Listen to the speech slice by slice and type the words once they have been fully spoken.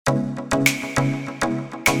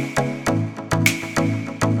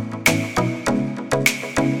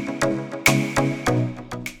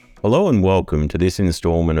Hello and welcome to this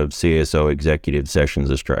installment of CISO Executive Sessions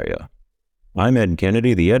Australia. I'm Ed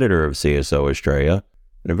Kennedy, the editor of CISO Australia,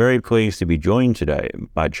 and I'm very pleased to be joined today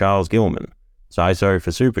by Charles Gillman, CISO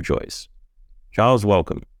for SuperChoice. Charles,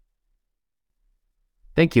 welcome.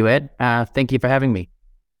 Thank you, Ed. Thank you for having me.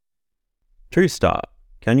 To start,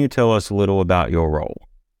 can you tell us a little about your role?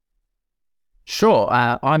 Sure.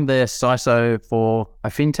 I'm the CISO for a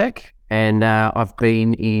fintech, and I've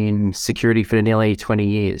been in security for nearly 20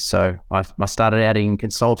 years. So I started out in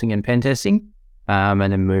consulting and pen testing, and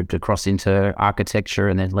then moved across into architecture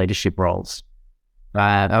and then leadership roles.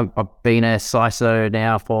 I've been a CISO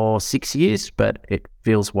now for 6 years, but it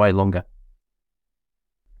feels way longer.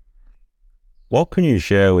 What can you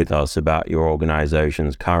share with us about your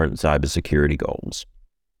organization's current cybersecurity goals?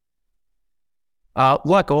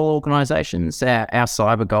 Like all organizations, our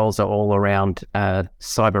cyber goals are all around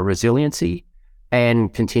cyber resiliency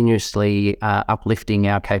and continuously uplifting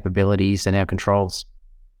our capabilities and our controls.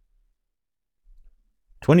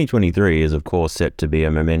 2023 is of course set to be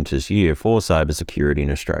a momentous year for cybersecurity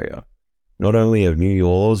in Australia. Not only have new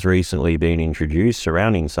laws recently been introduced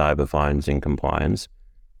surrounding cyber fines and compliance,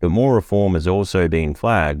 but more reform has also been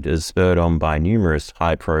flagged as spurred on by numerous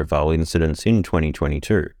high-profile incidents in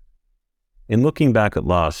 2022. In looking back at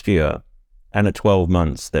last year, and at 12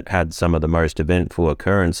 months that had some of the most eventful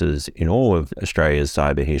occurrences in all of Australia's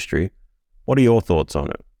cyber history, what are your thoughts on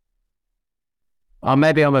it?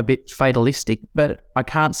 Maybe I'm a bit fatalistic, but I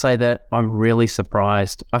can't say that I'm really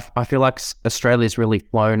surprised. I feel like Australia's really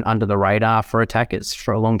flown under the radar for attackers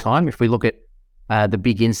for a long time. If we look at the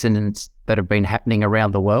big incidents that have been happening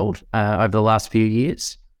around the world over the last few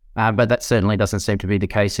years, but that certainly doesn't seem to be the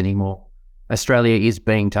case anymore. Australia is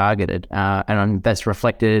being targeted, and that's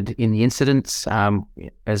reflected in the incidents.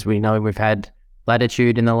 As we know, we've had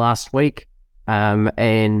Latitude in the last week,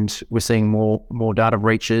 and we're seeing more data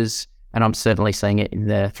breaches, and I'm certainly seeing it in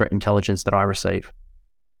the threat intelligence that I receive.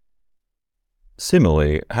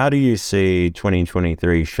 Similarly, how do you see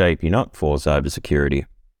 2023 shaping up for cybersecurity?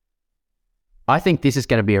 I think this is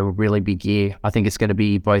going to be a really big year. I think it's going to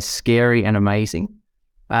be both scary and amazing.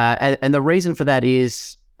 And the reason for that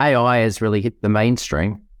is AI has really hit the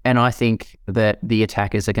mainstream, and I think that the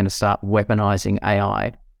attackers are going to start weaponizing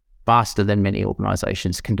AI faster than many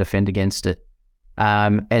organizations can defend against it,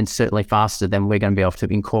 and certainly faster than we're going to be able to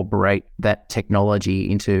incorporate that technology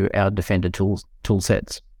into our defender tool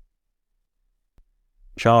sets.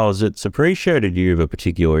 Charles, it's appreciated you have a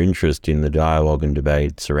particular interest in the dialogue and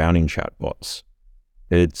debate surrounding chatbots.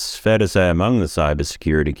 It's fair to say among the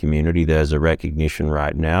cybersecurity community, there's a recognition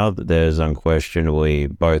right now that there's unquestionably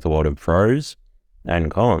both a lot of pros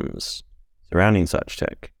and cons surrounding such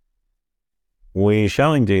tech. We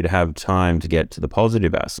shall indeed have time to get to the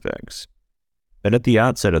positive aspects, but at the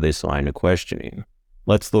outset of this line of questioning,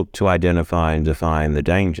 let's look to identify and define the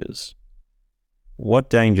dangers. What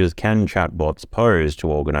dangers can chatbots pose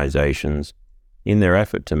to organizations in their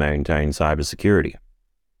effort to maintain cybersecurity?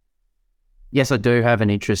 Yes, I do have an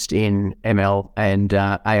interest in ML and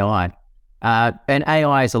AI. And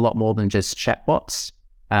AI is a lot more than just chatbots.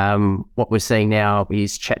 What we're seeing now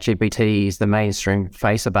is ChatGPT is the mainstream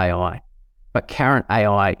face of AI. But current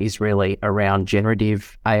AI is really around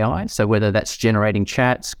generative AI. So whether that's generating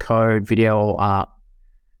chats, code, video, or art.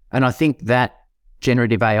 And I think that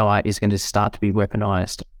generative AI is going to start to be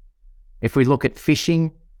weaponized. If we look at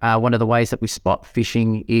phishing, one of the ways that we spot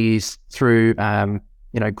phishing is through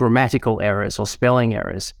grammatical errors or spelling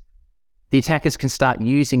errors. The attackers can start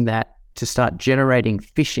using that to start generating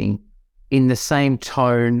phishing in the same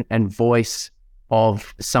tone and voice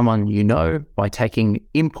of someone you know by taking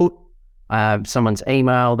input, someone's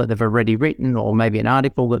email that they've already written or maybe an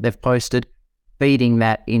article that they've posted, feeding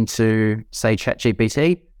that into, say,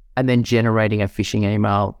 ChatGPT, and then generating a phishing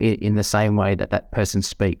email in the same way that that person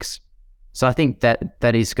speaks. So I think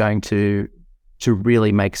that is going to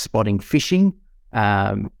really make spotting phishing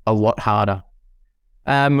a lot harder.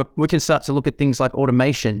 We can start to look at things like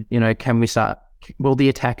automation. Will the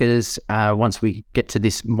attackers, once we get to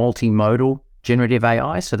this multimodal generative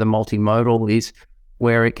AI, so the multimodal is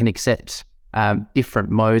where it can accept different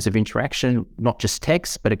modes of interaction, not just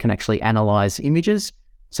text, but it can actually analyze images.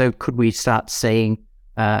 So could we start seeing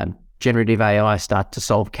generative AI start to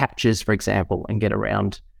solve captchas, for example, and get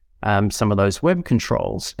around some of those web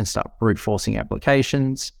controls and start brute forcing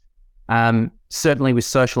applications? Certainly with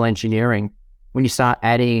social engineering, when you start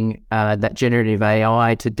adding that generative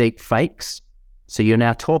AI to deepfakes, so you're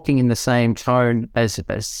now talking in the same tone as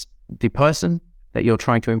the person that you're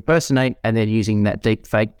trying to impersonate, and then using that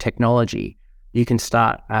deepfake technology, you can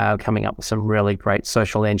start coming up with some really great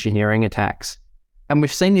social engineering attacks. And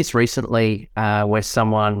we've seen this recently where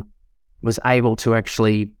someone was able to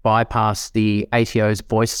actually bypass the ATO's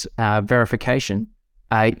voice verification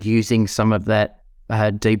using some of that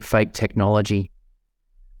deepfake technology.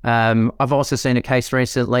 I've also seen a case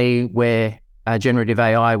recently where generative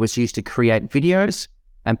AI was used to create videos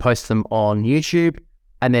and post them on YouTube,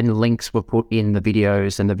 and then links were put in the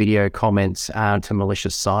videos and the video comments to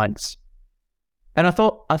malicious sites. And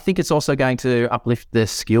I think it's also going to uplift the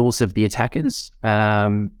skills of the attackers.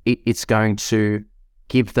 It's going to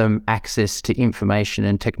give them access to information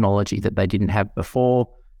and technology that they didn't have before.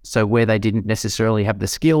 So where they didn't necessarily have the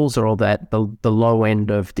skills or all that, the low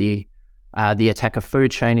end of the attacker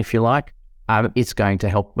food chain, if you like, it's going to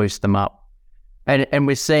help boost them up. And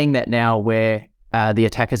we're seeing that now where the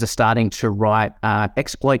attackers are starting to write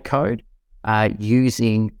exploit code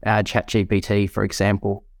using ChatGPT, for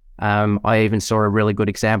example. I even saw a really good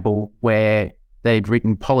example where they'd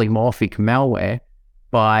written polymorphic malware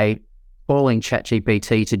by calling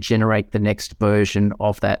ChatGPT to generate the next version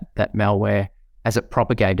of that malware as it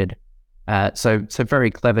propagated. So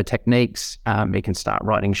very clever techniques. It can start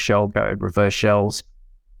writing shell code, reverse shells,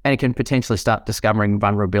 and it can potentially start discovering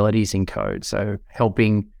vulnerabilities in code. So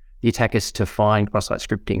helping the attackers to find cross-site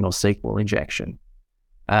scripting or SQL injection.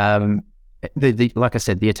 Like I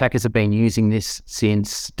said, the attackers have been using this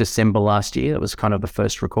since December last year. It was kind of the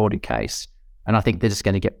first recorded case. And I think they're just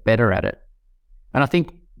going to get better at it. And I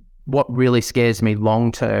think what really scares me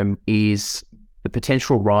long-term is the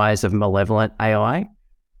potential rise of malevolent AI.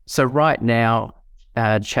 So right now,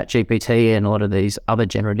 ChatGPT and a lot of these other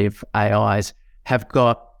generative AIs have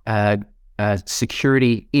got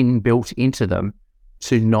security inbuilt into them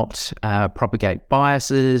to not propagate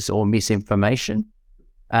biases or misinformation.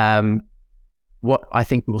 What I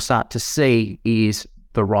think we'll start to see is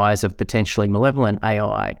the rise of potentially malevolent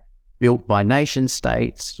AI built by nation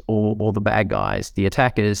states or the bad guys, the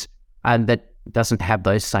attackers, and that doesn't have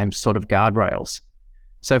those same sort of guardrails.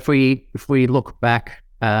 So if we look back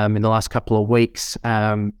in the last couple of weeks,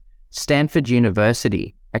 Stanford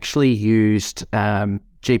University actually used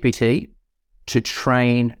GPT to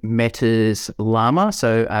train Meta's Llama.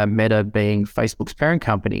 So Meta being Facebook's parent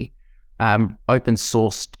company, open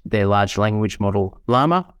sourced their large language model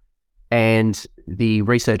Llama, and the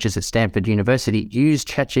researchers at Stanford University used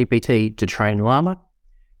ChatGPT to train Llama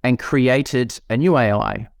and created a new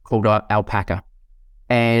AI called Alpaca.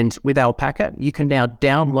 And with Alpaca, you can now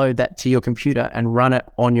download that to your computer and run it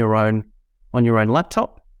on your own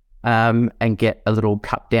laptop, and get a little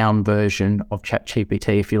cut down version of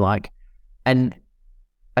ChatGPT, if you like. And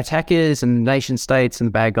attackers and nation states and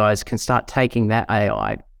the bad guys can start taking that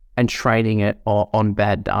AI and training it on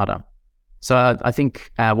bad data. So I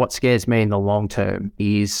think what scares me in the long term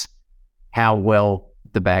is how well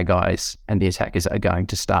the bad guys and the attackers are going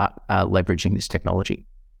to start leveraging this technology.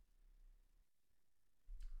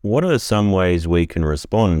 What are some ways we can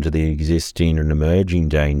respond to the existing and emerging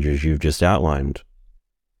dangers you've just outlined?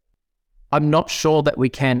 I'm not sure that we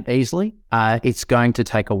can easily. It's going to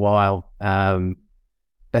take a while.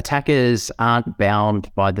 Attackers aren't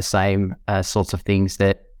bound by the same sorts of things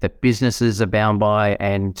that businesses are bound by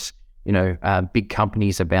and big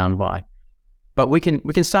companies are bound by. But we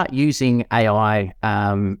can start using AI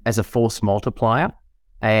as a force multiplier,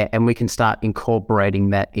 and we can start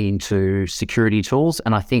incorporating that into security tools.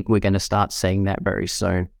 And I think we're going to start seeing that very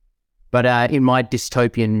soon. But in my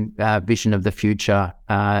dystopian vision of the future,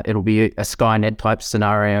 it'll be a Skynet type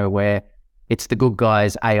scenario where it's the good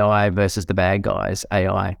guys AI versus the bad guys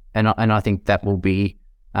AI. And I think that will be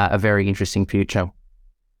a very interesting future.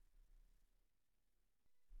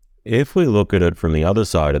 If we look at it from the other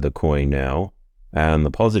side of the coin now, and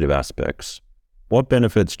the positive aspects, what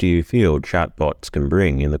benefits do you feel chatbots can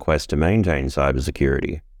bring in the quest to maintain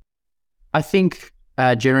cybersecurity? I think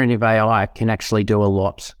generative AI can actually do a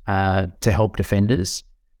lot to help defenders.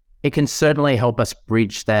 It can certainly help us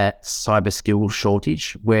bridge that cyber skill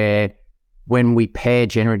shortage where when we pair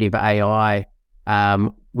generative AI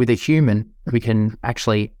with a human, we can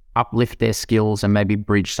actually uplift their skills and maybe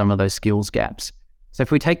bridge some of those skills gaps. So if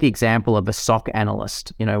we take the example of a SOC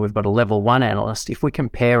analyst, we've got a level 1 analyst. If we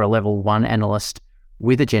compare a level 1 analyst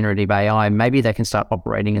with a generative AI, maybe they can start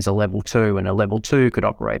operating as a level 2 and a level 2 could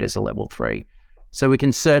operate as a level 3. So we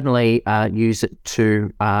can certainly use it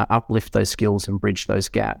to uplift those skills and bridge those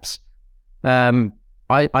gaps.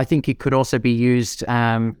 I think it could also be used,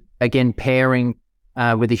 again, pairing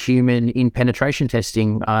with a human in penetration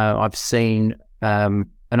testing. I've seen an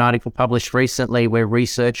article published recently where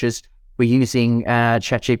researchers were using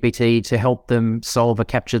ChatGPT to help them solve a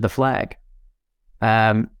capture the flag.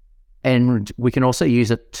 And we can also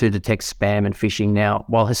use it to detect spam and phishing now.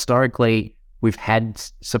 While historically we've had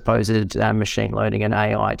supposed machine learning and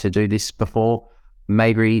AI to do this before.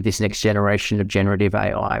 Maybe this next generation of generative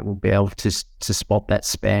AI will be able to spot that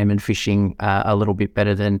spam and phishing a little bit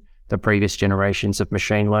better than the previous generations of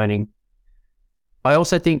machine learning. I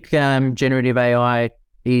also think generative AI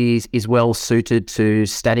is well suited to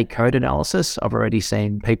static code analysis. I've already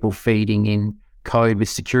seen people feeding in code with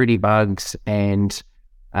security bugs, and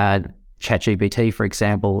ChatGPT, for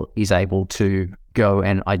example, is able to go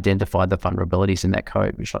and identify the vulnerabilities in that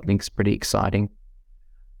code, which I think is pretty exciting.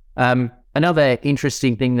 Another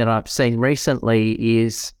interesting thing that I've seen recently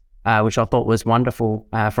is, which I thought was wonderful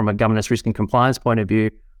from a governance, risk and compliance point of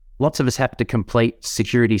view, lots of us have to complete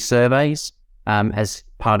security surveys as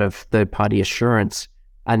part of third-party assurance.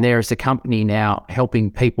 And there is a company now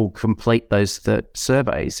helping people complete those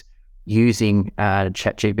surveys using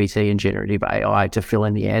ChatGPT and generative AI to fill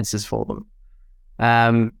in the answers for them.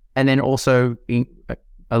 And then also,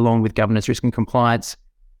 along with governance, risk and compliance,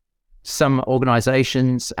 some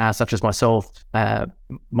organizations, such as myself,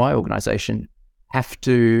 my organization, have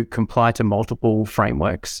to comply to multiple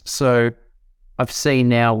frameworks. So I've seen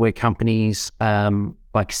now where companies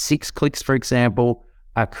like 6clicks, for example,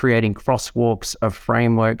 are creating crosswalks of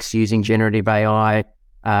frameworks using generative AI.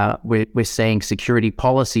 We're seeing security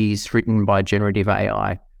policies written by generative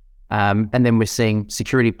AI. And then we're seeing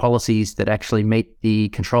security policies that actually meet the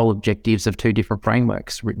control objectives of 2 different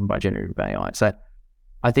frameworks written by generative AI. So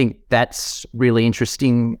I think that's really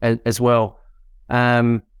interesting as well.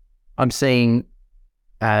 I'm seeing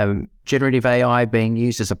generative AI being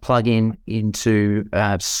used as a plugin into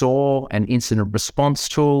SOAR and incident response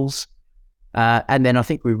tools. And then I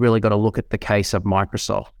think we really got to look at the case of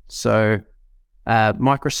Microsoft. So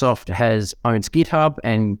Microsoft owns GitHub,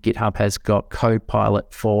 and GitHub has got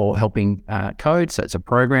Copilot for helping code. So it's a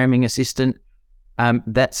programming assistant.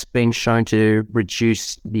 That's been shown to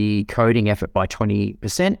reduce the coding effort by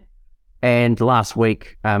 20%. And last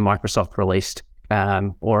week, Microsoft released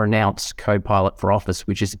or announced Copilot for Office,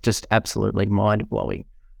 which is just absolutely mind-blowing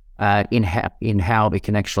in how it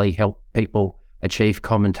can actually help people achieve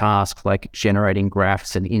common tasks like generating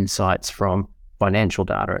graphs and insights from financial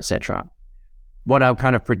data, etc. What I'm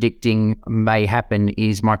kind of predicting may happen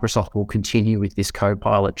is Microsoft will continue with this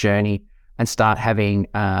Copilot journey and start having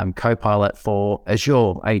Copilot for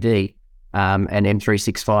Azure AD and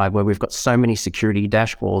M365, where we've got so many security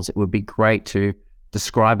dashboards. It would be great to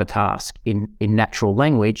describe a task in natural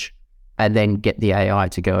language and then get the AI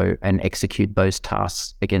to go and execute those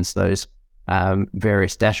tasks against those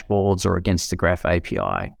various dashboards or against the Graph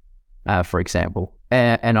API, for example.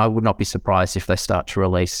 And I would not be surprised if they start to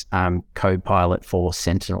release Copilot for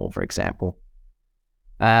Sentinel, for example.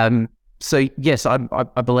 So yes, I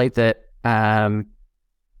believe that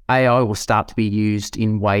AI will start to be used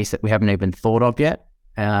in ways that we haven't even thought of yet.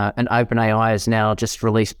 And OpenAI has now just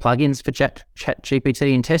released plugins for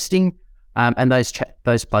ChatGPT in testing, and those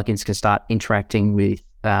plugins can start interacting with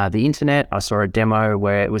the internet. I saw a demo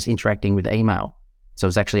where it was interacting with email, so I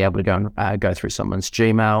was actually able to go through someone's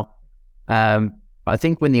Gmail. I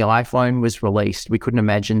think when the iPhone was released, we couldn't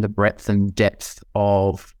imagine the breadth and depth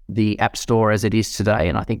of the App Store as it is today,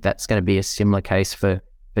 and I think that's going to be a similar case for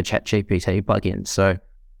ChatGPT plugins. So,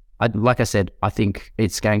 like I said, I think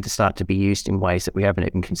it's going to start to be used in ways that we haven't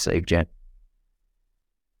even conceived yet.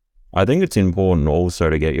 I think it's important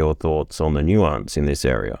also to get your thoughts on the nuance in this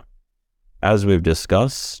area. As we've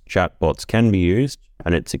discussed, chatbots can be used,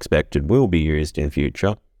 and it's expected will be used in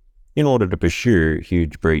future, in order to pursue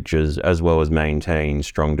huge breaches as well as maintain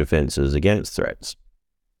strong defenses against threats.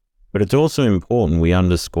 But it's also important we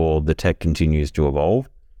underscore the tech continues to evolve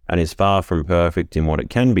and is far from perfect in what it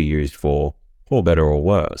can be used for better or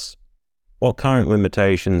worse. What current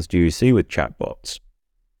limitations do you see with chatbots?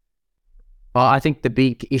 Well, I think the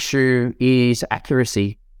big issue is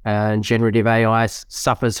accuracy. Generative AI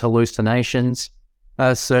suffers hallucinations.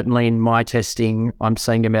 Certainly in my testing, I'm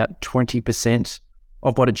seeing about 20%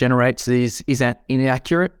 of what it generates is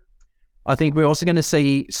inaccurate. I think we're also going to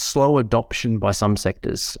see slow adoption by some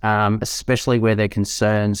sectors, especially where there are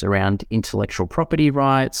concerns around intellectual property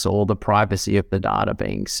rights or the privacy of the data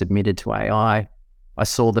being submitted to AI. I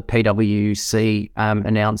saw the PwC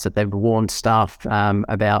announce that they've warned staff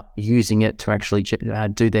about using it to actually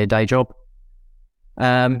do their day job.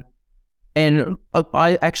 And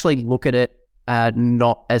I actually look at it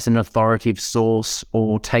not as an authoritative source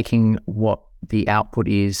or taking what the output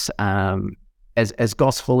is as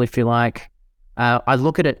gospel, if you like. I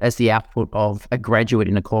look at it as the output of a graduate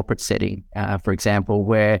in a corporate setting, for example,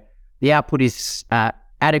 where the output is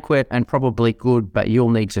adequate and probably good, but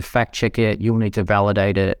you'll need to fact check it, you'll need to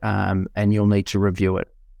validate it, and you'll need to review it.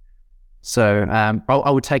 So I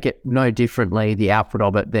would take it no differently, the output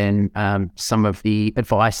of it, than some of the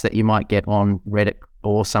advice that you might get on Reddit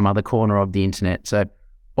or some other corner of the internet. So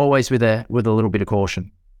always with a little bit of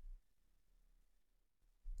caution.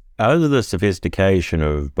 As the sophistication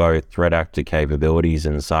of both threat actor capabilities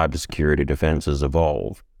and cybersecurity defenses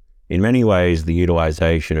evolve, in many ways the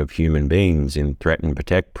utilization of human beings in threat and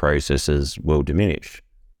protect processes will diminish.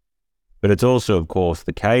 But it's also, of course,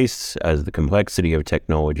 the case, as the complexity of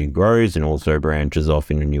technology grows and also branches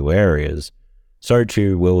off into new areas, so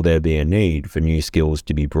too will there be a need for new skills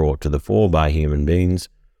to be brought to the fore by human beings,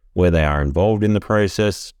 where they are involved in the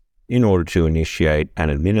process, in order to initiate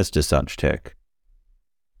and administer such tech.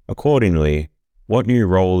 Accordingly, what new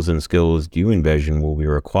roles and skills do you envision will be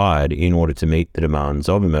required in order to meet the demands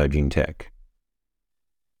of emerging tech?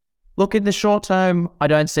 Look, in the short term, I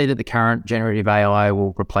don't see that the current generative AI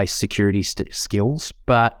will replace security skills,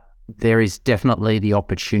 but there is definitely the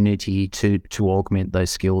opportunity to augment those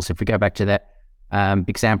skills. If we go back to that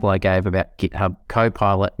example I gave about GitHub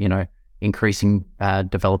Copilot, increasing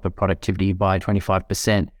developer productivity by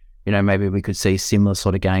 25%, maybe we could see similar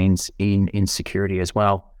sort of gains in security as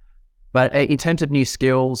well. But in terms of new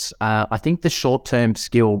skills, I think the short-term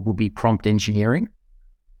skill will be prompt engineering,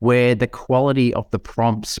 where the quality of the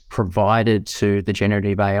prompts provided to the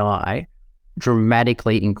generative AI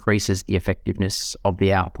dramatically increases the effectiveness of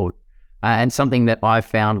the output. And something that I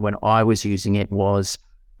found when I was using it was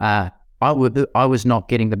I was not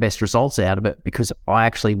getting the best results out of it because I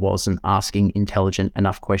actually wasn't asking intelligent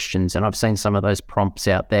enough questions. And I've seen some of those prompts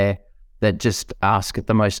out there that just ask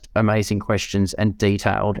the most amazing questions and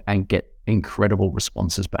detailed and get incredible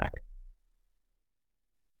responses back.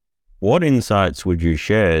 What insights would you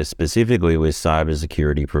share specifically with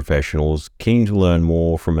cybersecurity professionals keen to learn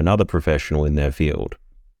more from another professional in their field?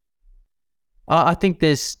 I think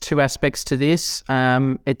there's two aspects to this.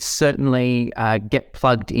 It's certainly get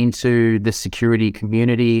plugged into the security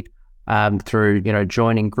community through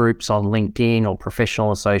joining groups on LinkedIn or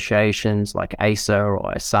professional associations like CISO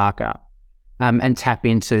or Osaka, and tap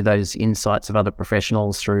into those insights of other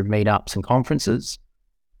professionals through meetups and conferences.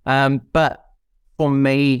 But for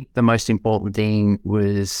me, the most important thing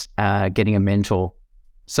was getting a mentor.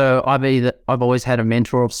 So I've always had a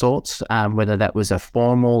mentor of sorts, whether that was a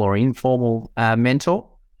formal or informal mentor.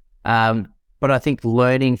 But I think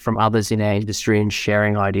learning from others in our industry and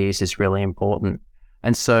sharing ideas is really important.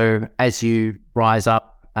 And so as you rise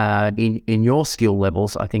up in your skill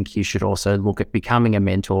levels, I think you should also look at becoming a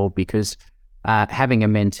mentor, because having a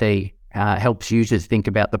mentee helps you to think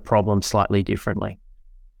about the problem slightly differently.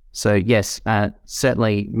 So yes,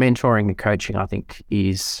 certainly mentoring and coaching, I think,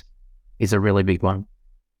 is a really big one.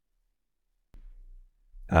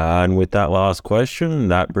 And with that last question,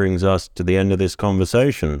 that brings us to the end of this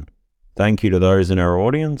conversation. Thank you to those in our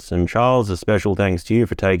audience, and Charles, a special thanks to you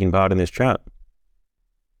for taking part in this chat.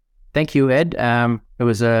 Thank you, Ed. It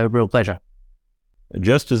was a real pleasure.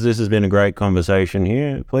 Just as this has been a great conversation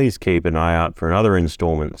here, please keep an eye out for another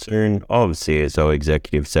installment soon of CISO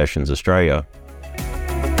Executive Sessions Australia.